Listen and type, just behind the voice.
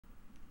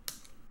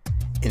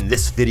In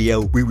this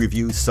video, we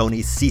review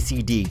Sony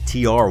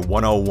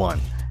CCD-TR101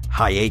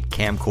 Hi8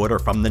 camcorder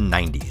from the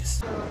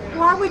 90s.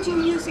 Why would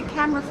you use a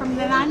camera from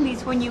the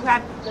 90s when you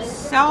have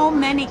so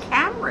many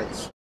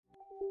cameras?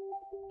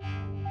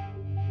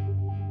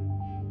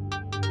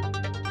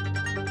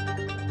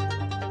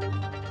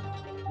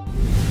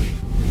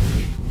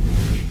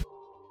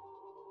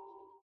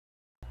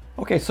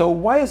 Okay, so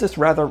why is this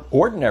rather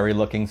ordinary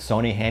looking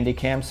Sony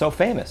Handycam so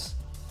famous?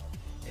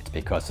 It's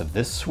because of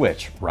this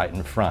switch right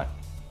in front.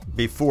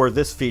 Before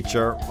this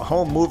feature,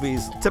 home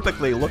movies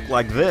typically looked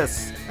like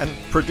this and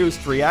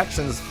produced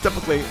reactions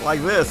typically like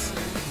this.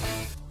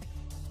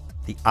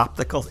 The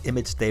optical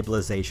image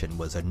stabilization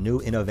was a new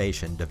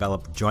innovation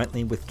developed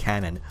jointly with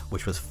Canon,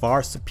 which was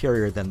far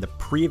superior than the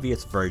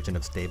previous version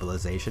of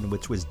stabilization,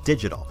 which was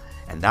digital,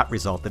 and that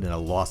resulted in a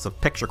loss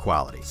of picture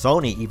quality.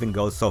 Sony even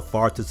goes so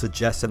far to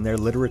suggest in their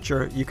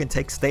literature you can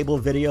take stable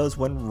videos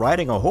when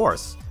riding a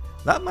horse.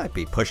 That might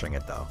be pushing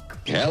it though.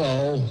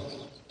 Hello,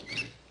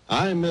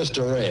 I'm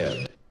Mr.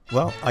 Red.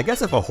 Well, I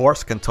guess if a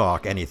horse can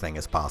talk, anything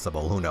is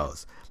possible, who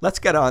knows. Let's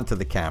get on to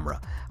the camera.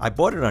 I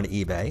bought it on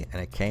eBay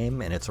and it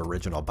came in its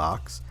original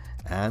box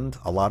and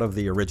a lot of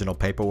the original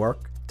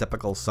paperwork,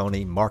 typical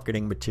Sony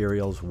marketing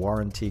materials,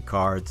 warranty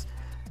cards,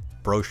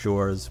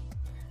 brochures,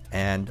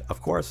 and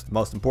of course, the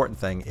most important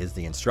thing is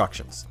the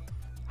instructions.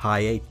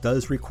 Hi8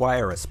 does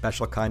require a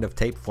special kind of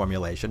tape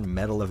formulation,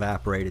 metal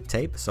evaporated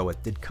tape, so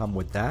it did come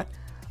with that,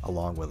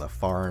 along with a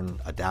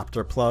foreign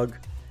adapter plug,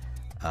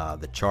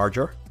 the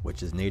charger,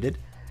 which is needed,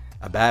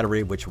 a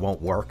battery which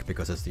won't work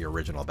because it's the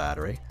original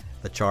battery,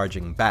 the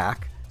charging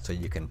back, so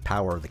you can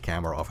power the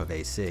camera off of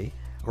AC,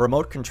 a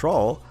remote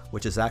control,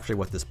 which is actually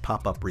what this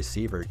pop-up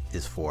receiver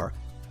is for,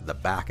 the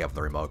back of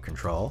the remote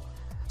control,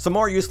 some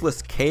more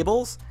useless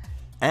cables,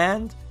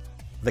 and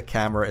the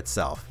camera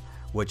itself,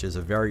 which is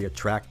a very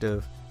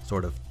attractive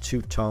sort of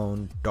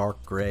two-tone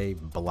dark gray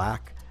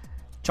black,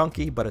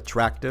 chunky but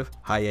attractive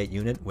Hi8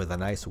 unit with a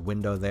nice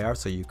window there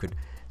so you could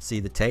see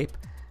the tape,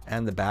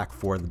 and the back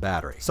for the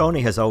battery.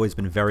 Sony has always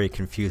been very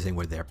confusing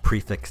with their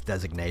prefix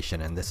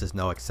designation, and this is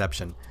no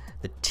exception.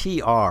 The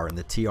TR in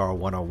the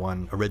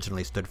TR101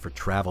 originally stood for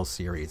Travel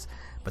Series,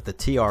 but the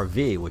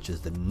TRV, which is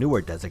the newer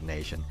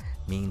designation,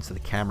 means the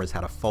cameras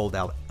had a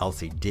fold-out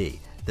LCD.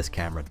 This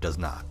camera does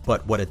not.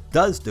 But what it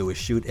does do is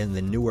shoot in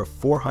the newer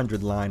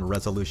 400-line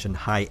resolution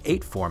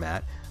Hi8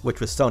 format, which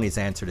was Sony's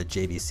answer to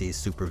JVC's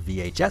Super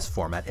VHS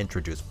format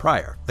introduced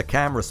prior. The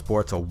camera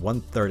sports a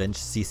 1/3 inch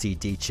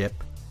CCD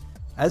chip.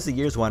 As the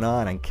years went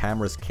on and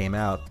cameras came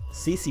out,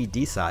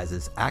 CCD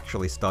sizes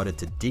actually started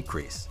to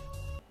decrease.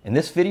 In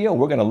this video,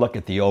 we're going to look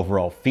at the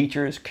overall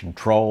features,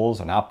 controls,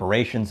 and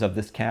operations of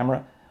this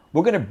camera.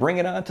 We're going to bring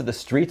it onto the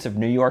streets of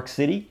New York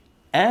City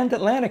and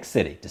Atlantic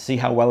City to see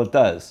how well it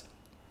does.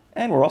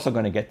 And we're also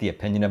going to get the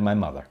opinion of my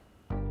mother.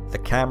 The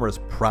camera's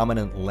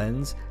prominent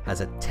lens has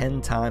a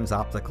 10 times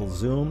optical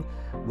zoom,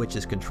 which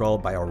is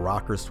controlled by a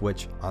rocker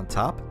switch on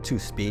top,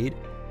 2-speed.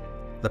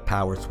 The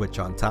power switch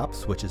on top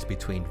switches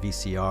between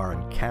VCR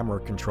and camera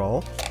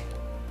control.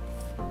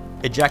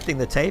 Ejecting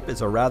the tape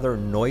is a rather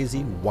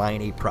noisy,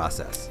 whiny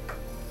process.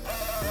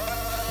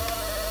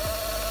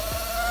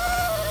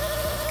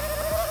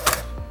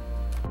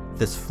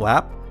 This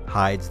flap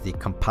hides the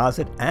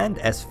composite and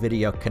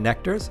S-video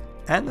connectors,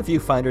 and the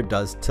viewfinder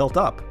does tilt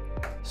up.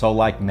 So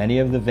like many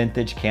of the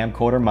vintage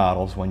camcorder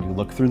models, when you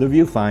look through the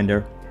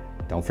viewfinder,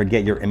 don't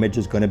forget your image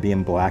is going to be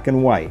in black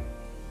and white.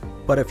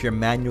 But if you're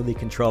manually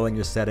controlling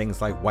your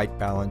settings like white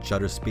balance,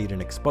 shutter speed,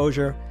 and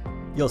exposure,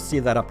 you'll see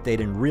that update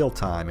in real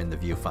time in the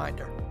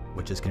viewfinder,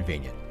 which is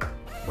convenient.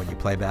 When you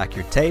play back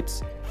your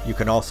tapes, you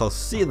can also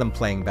see them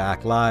playing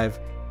back live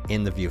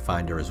in the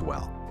viewfinder as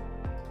well.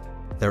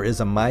 There is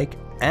a mic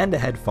and a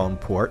headphone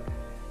port,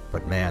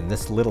 but man,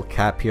 this little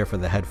cap here for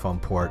the headphone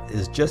port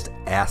is just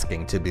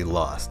asking to be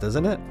lost,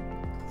 isn't it?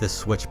 This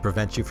switch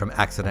prevents you from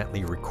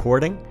accidentally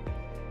recording.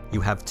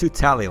 You have 2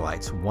 tally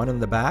lights, one in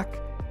the back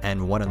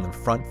and one in the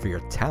front for your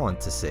talent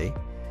to see.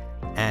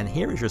 And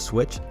here is your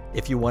switch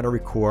if you want to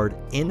record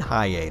in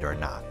Hi8 or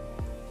not.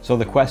 So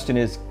the question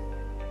is,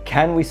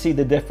 can we see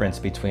the difference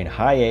between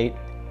Hi8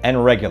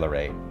 and regular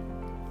 8?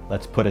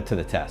 Let's put it to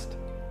the test.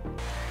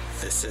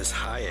 This is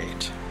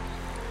Hi8.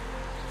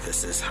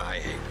 This is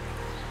Hi8.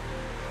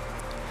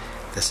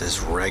 This is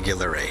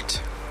regular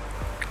 8.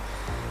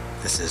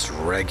 This is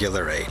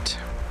regular 8.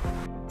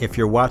 If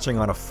you're watching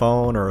on a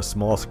phone or a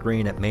small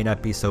screen, it may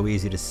not be so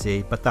easy to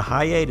see, but the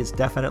Hi8 is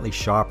definitely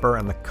sharper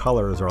and the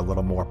colors are a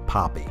little more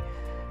poppy.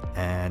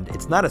 And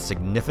it's not a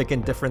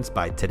significant difference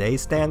by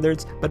today's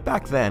standards, but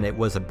back then it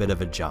was a bit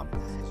of a jump.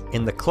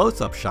 In the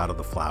close-up shot of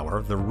the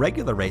flower, the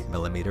regular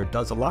 8mm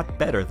does a lot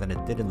better than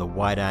it did in the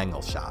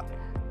wide-angle shot.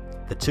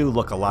 The two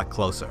look a lot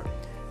closer,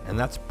 and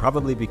that's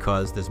probably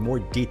because there's more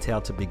detail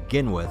to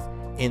begin with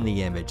in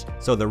the image,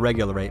 so the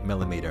regular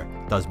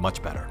 8mm does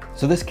much better.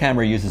 So this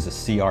camera uses a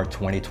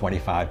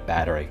CR2025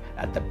 battery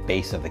at the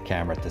base of the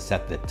camera to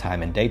set the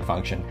time and date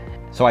function.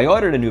 So I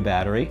ordered a new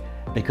battery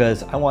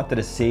because I wanted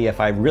to see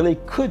if I really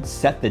could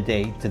set the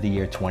date to the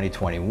year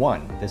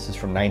 2021. This is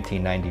from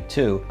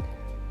 1992,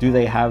 Do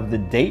they have the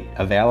date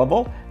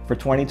available for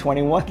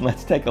 2021?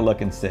 Let's take a look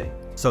and see.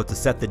 So to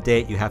set the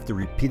date, you have to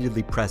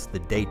repeatedly press the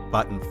date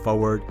button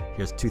forward.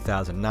 Here's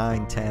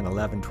 2009, 10,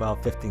 11,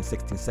 12, 15,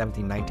 16,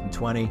 17, 19,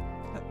 20.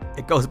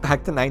 It goes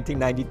back to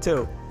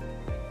 1992.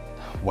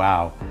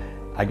 Wow.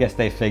 I guess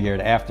they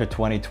figured after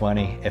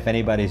 2020, if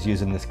anybody's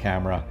using this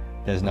camera,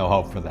 there's no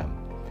hope for them.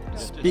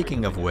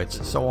 Speaking of which,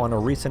 so on a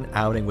recent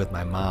outing with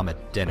my mom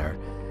at dinner,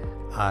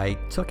 I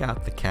took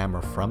out the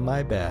camera from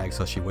my bag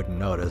so she wouldn't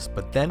notice,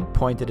 but then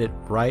pointed it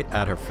right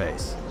at her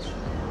face.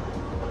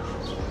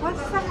 What's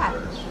that?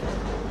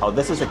 Oh,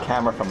 this is a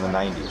camera from the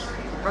 90s.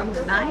 From the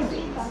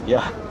 90s?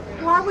 Yeah.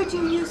 Why would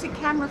you use a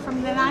camera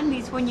from the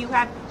 90s when you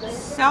have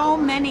so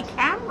many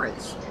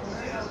cameras?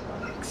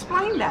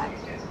 Explain that,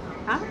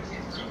 huh?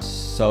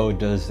 So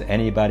does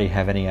anybody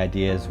have any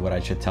ideas what I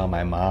should tell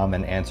my mom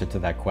in answer to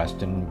that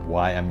question,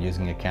 why I'm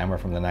using a camera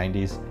from the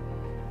 90s?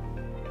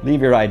 Leave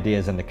your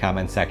ideas in the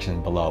comment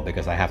section below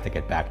because I have to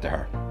get back to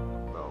her.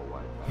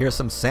 Here's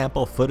some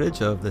sample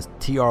footage of this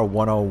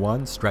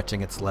TR101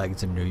 stretching its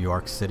legs in New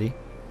York City.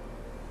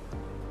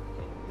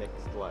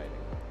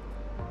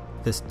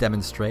 This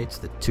demonstrates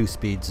the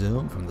 2-speed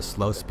zoom from the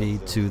slow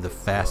speed to the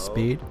fast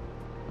speed.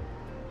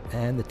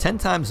 And the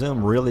 10x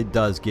zoom really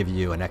does give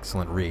you an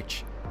excellent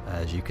reach,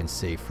 as you can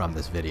see from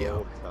this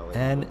video,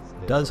 and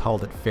does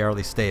hold it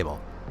fairly stable,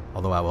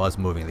 although I was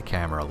moving the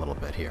camera a little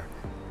bit here.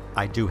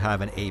 I do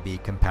have an A/B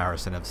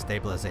comparison of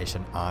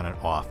stabilization on and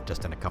off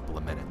just in a couple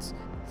of minutes.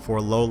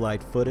 For low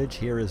light footage,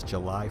 here is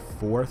July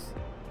 4th.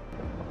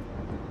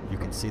 You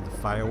can see the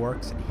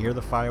fireworks and hear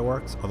the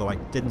fireworks, although I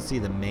didn't see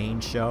the main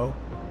show.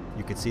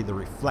 You could see the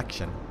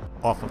reflection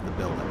off of the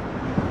building.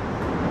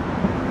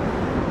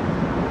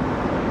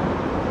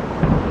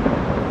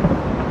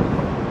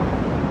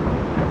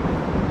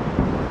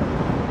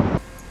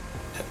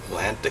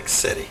 Atlantic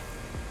City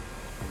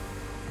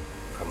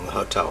from the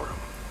hotel room.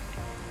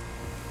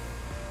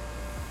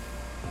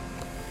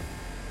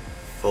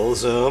 Full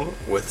zoom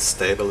with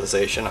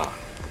stabilization on.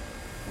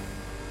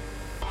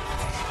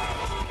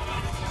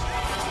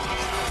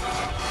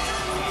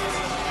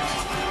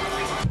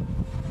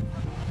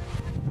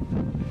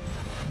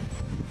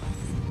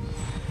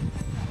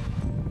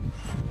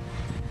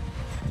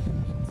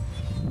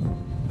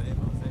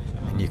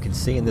 And you can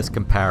see in this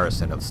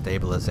comparison of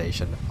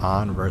stabilization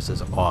on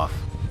versus off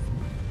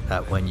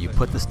that when you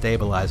put the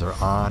stabilizer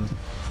on,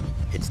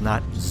 it's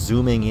not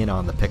zooming in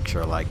on the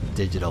picture like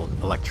digital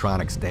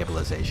electronic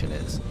stabilization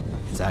is.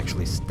 It's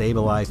actually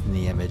stabilizing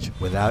the image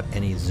without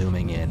any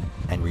zooming in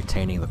and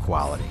retaining the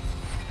quality.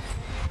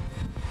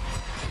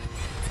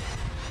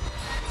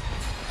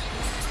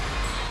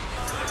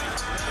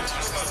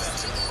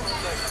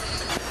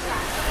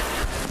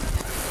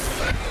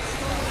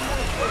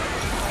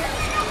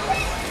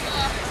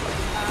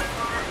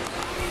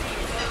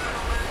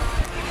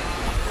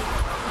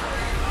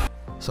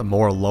 Some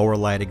more lower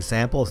light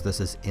examples. This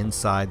is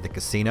inside the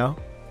casino,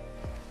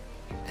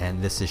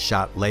 and this is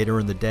shot later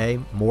in the day,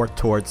 more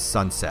towards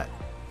sunset.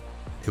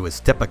 It was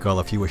typical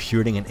if you were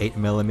shooting an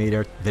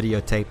 8mm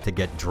videotape to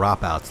get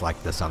dropouts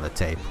like this on the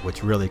tape,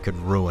 which really could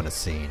ruin a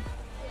scene.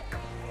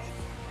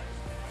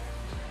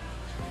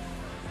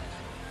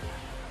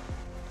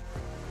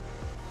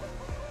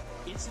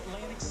 It's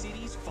Atlantic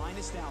City's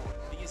finest hour.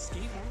 The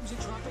escape rooms at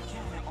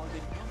Tropicana are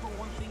the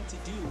 #1 thing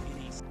to do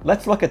in East.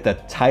 Let's look at the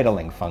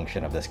titling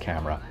function of this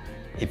camera,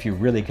 if you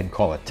really can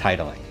call it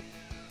titling.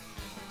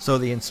 So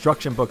the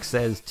instruction book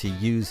says to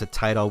use a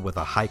title with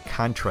a high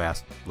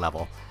contrast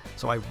level.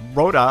 So I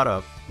wrote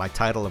out my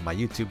title of my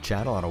YouTube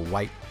channel on a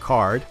white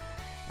card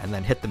and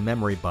then hit the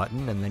memory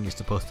button, and then you're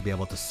supposed to be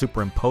able to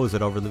superimpose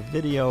it over the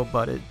video,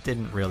 but it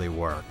didn't really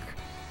work.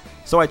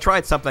 So I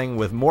tried something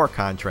with more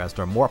contrast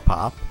or more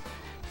pop,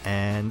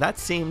 and that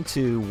seemed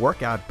to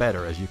work out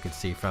better, as you can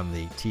see from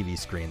the TV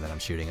screen that I'm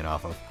shooting it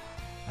off of.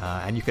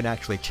 And you can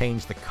actually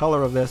change the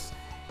color of this.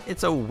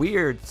 It's a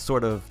weird,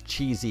 sort of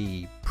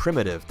cheesy,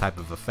 primitive type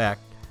of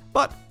effect,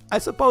 but I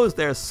suppose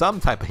there's some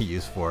type of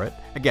use for it.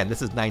 Again,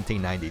 this is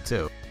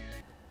 1992.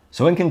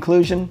 So in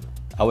conclusion,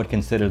 I would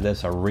consider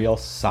this a real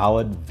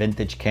solid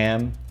vintage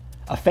cam,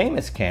 a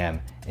famous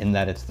cam in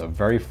that it's the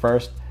very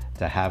first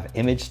to have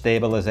image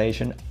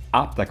stabilization,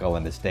 optical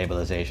image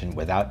stabilization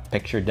without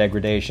picture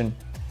degradation.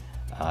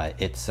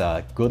 It's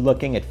good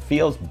looking, it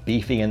feels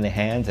beefy in the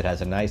hands, it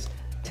has a nice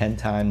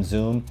 10x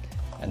zoom,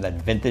 and that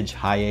vintage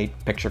Hi8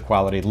 picture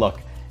quality look,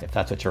 if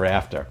that's what you're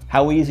after.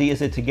 How easy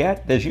is it to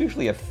get? There's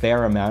usually a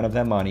fair amount of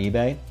them on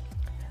eBay.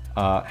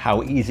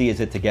 How easy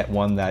is it to get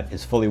one that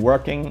is fully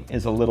working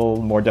is a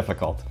little more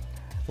difficult.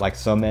 Like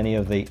so many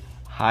of the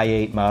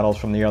Hi8 models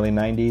from the early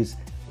 90s,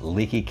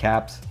 leaky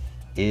caps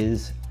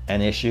is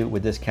an issue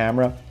with this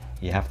camera.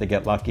 You have to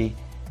get lucky.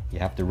 You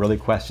have to really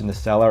question the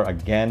seller.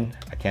 Again,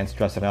 I can't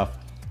stress enough,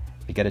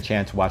 if you get a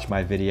chance, watch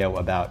my video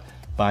about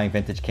buying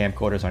vintage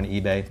camcorders on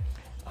eBay.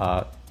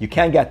 You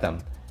can get them.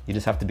 You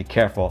just have to be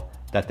careful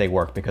that they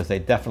work, because they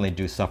definitely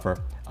do suffer,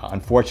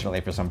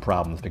 unfortunately, for some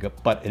problems.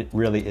 But it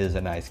really is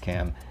a nice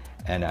cam,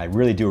 and I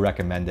really do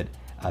recommend it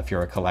if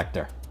you're a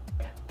collector.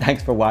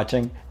 Thanks for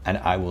watching, and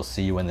I will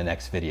see you in the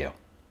next video.